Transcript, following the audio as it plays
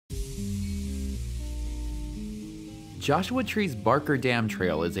Joshua Tree's Barker Dam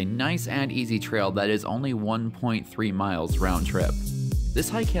Trail is a nice and easy trail that is only 1.3 miles round trip. This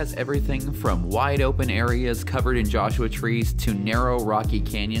hike has everything from wide open areas covered in Joshua trees to narrow rocky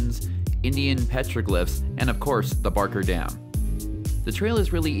canyons, Indian petroglyphs, and of course, the Barker Dam. The trail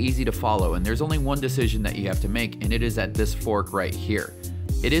is really easy to follow, and there's only one decision that you have to make, and it is at this fork right here.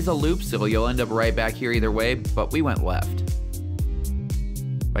 It is a loop, so you'll end up right back here either way, but we went left.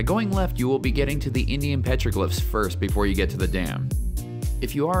 By going left, you will be getting to the Indian petroglyphs first before you get to the dam.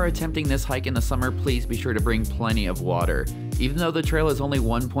 If you are attempting this hike in the summer, please be sure to bring plenty of water. Even though the trail is only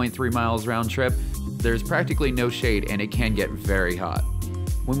 1.3 miles round trip, there's practically no shade and it can get very hot.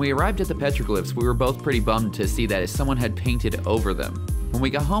 When we arrived at the petroglyphs, we were both pretty bummed to see that someone had painted over them. When we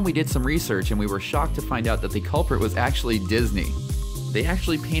got home, we did some research and we were shocked to find out that the culprit was actually Disney. They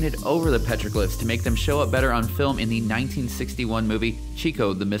actually painted over the petroglyphs to make them show up better on film in the 1961 movie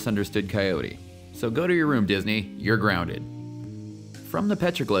Chico the Misunderstood Coyote. So go to your room, Disney, you're grounded. From the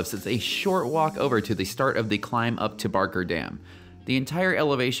petroglyphs, it's a short walk over to the start of the climb up to Barker Dam. The entire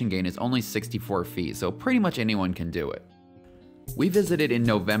elevation gain is only 64 feet, so pretty much anyone can do it. We visited in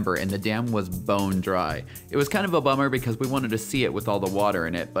November and the dam was bone dry. It was kind of a bummer because we wanted to see it with all the water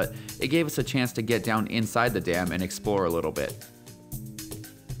in it, but it gave us a chance to get down inside the dam and explore a little bit.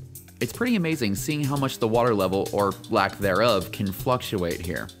 It's pretty amazing seeing how much the water level, or lack thereof, can fluctuate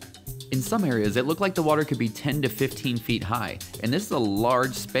here. In some areas, it looked like the water could be 10 to 15 feet high, and this is a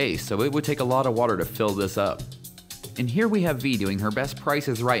large space, so it would take a lot of water to fill this up. And here we have V doing her best Price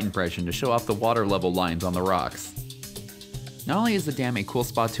is Right impression to show off the water level lines on the rocks. Not only is the dam a cool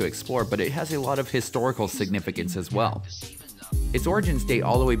spot to explore, but it has a lot of historical significance as well. Its origins date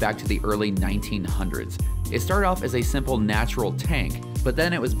all the way back to the early 1900s. It started off as a simple natural tank, but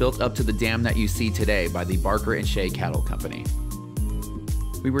then it was built up to the dam that you see today by the Barker and Shea Cattle Company.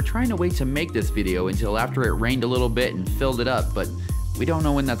 We were trying to wait to make this video until after it rained a little bit and filled it up, but we don't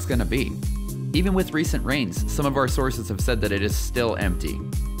know when that's gonna be. Even with recent rains, some of our sources have said that it is still empty.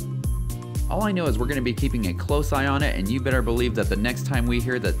 All I know is we're gonna be keeping a close eye on it, and you better believe that the next time we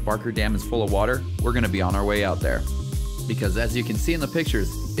hear that Barker Dam is full of water, we're gonna be on our way out there. Because as you can see in the pictures,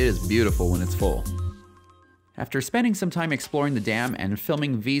 it is beautiful when it's full. After spending some time exploring the dam and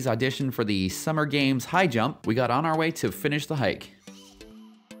filming V's audition for the Summer Games high jump, we got on our way to finish the hike.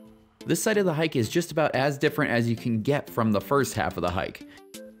 This side of the hike is just about as different as you can get from the first half of the hike.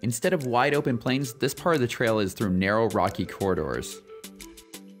 Instead of wide open plains, this part of the trail is through narrow rocky corridors.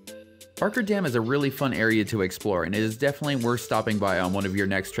 Barker Dam is a really fun area to explore, and it is definitely worth stopping by on one of your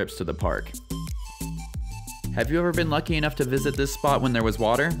next trips to the park. Have you ever been lucky enough to visit this spot when there was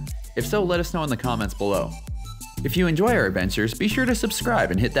water? If so, let us know in the comments below. If you enjoy our adventures, be sure to subscribe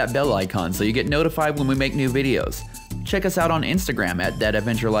and hit that bell icon so you get notified when we make new videos. Check us out on Instagram at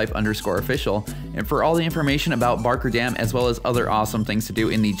thatadventurelife_official, and for all the information about Barker Dam as well as other awesome things to do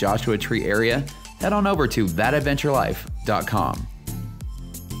in the Joshua Tree area, head on over to thatadventurelife.com.